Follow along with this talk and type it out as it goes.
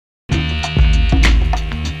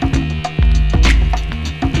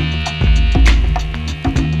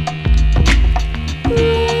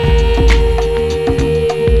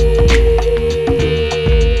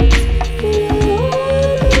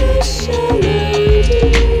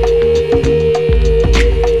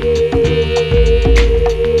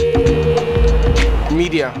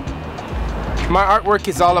My artwork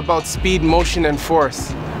is all about speed, motion, and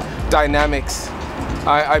force, dynamics.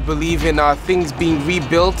 I believe in things being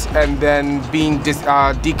rebuilt and then being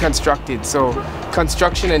deconstructed, so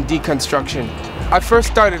construction and deconstruction. I first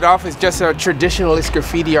started off as just a traditionalist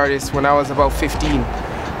graffiti artist when I was about 15.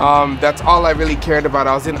 That's all I really cared about.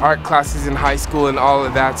 I was in art classes in high school and all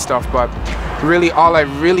of that stuff, but really all I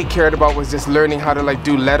really cared about was just learning how to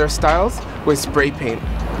do letter styles with spray paint.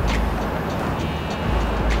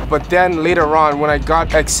 But then later on, when I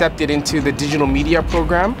got accepted into the digital media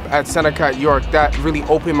program at Seneca at York, that really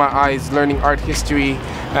opened my eyes, learning art history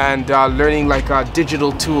and learning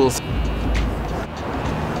digital tools.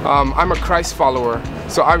 I'm a Christ follower,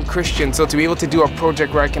 so I'm Christian, so to be able to do a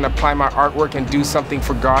project where I can apply my artwork and do something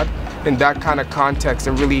for God in that kind of context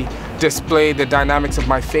and really display the dynamics of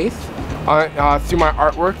my faith through my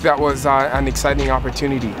artwork, that was an exciting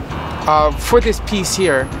opportunity. For this piece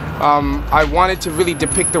here, I wanted to really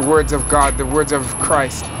depict the words of God, the words of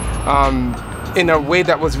Christ, in a way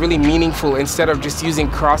that was really meaningful instead of just using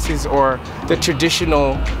crosses or the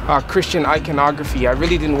traditional Christian iconography. I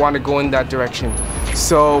really didn't want to go in that direction.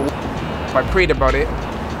 So I prayed about it,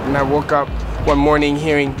 and I woke up one morning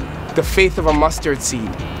hearing the faith of a mustard seed.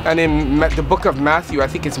 And in the book of Matthew, I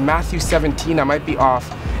think it's Matthew 17, I might be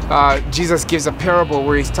off, Jesus gives a parable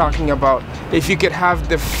where he's talking about if you could have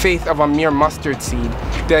the faith of a mere mustard seed,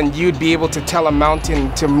 then you'd be able to tell a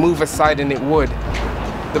mountain to move aside and it would.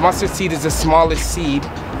 The mustard seed is the smallest seed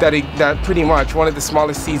that pretty much one of the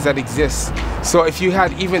smallest seeds that exists. So if you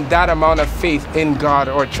had even that amount of faith in God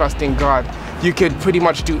or trust in God, you could pretty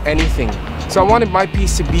much do anything. So I wanted my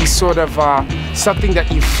piece to be sort of something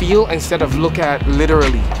that you feel instead of look at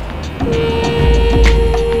literally.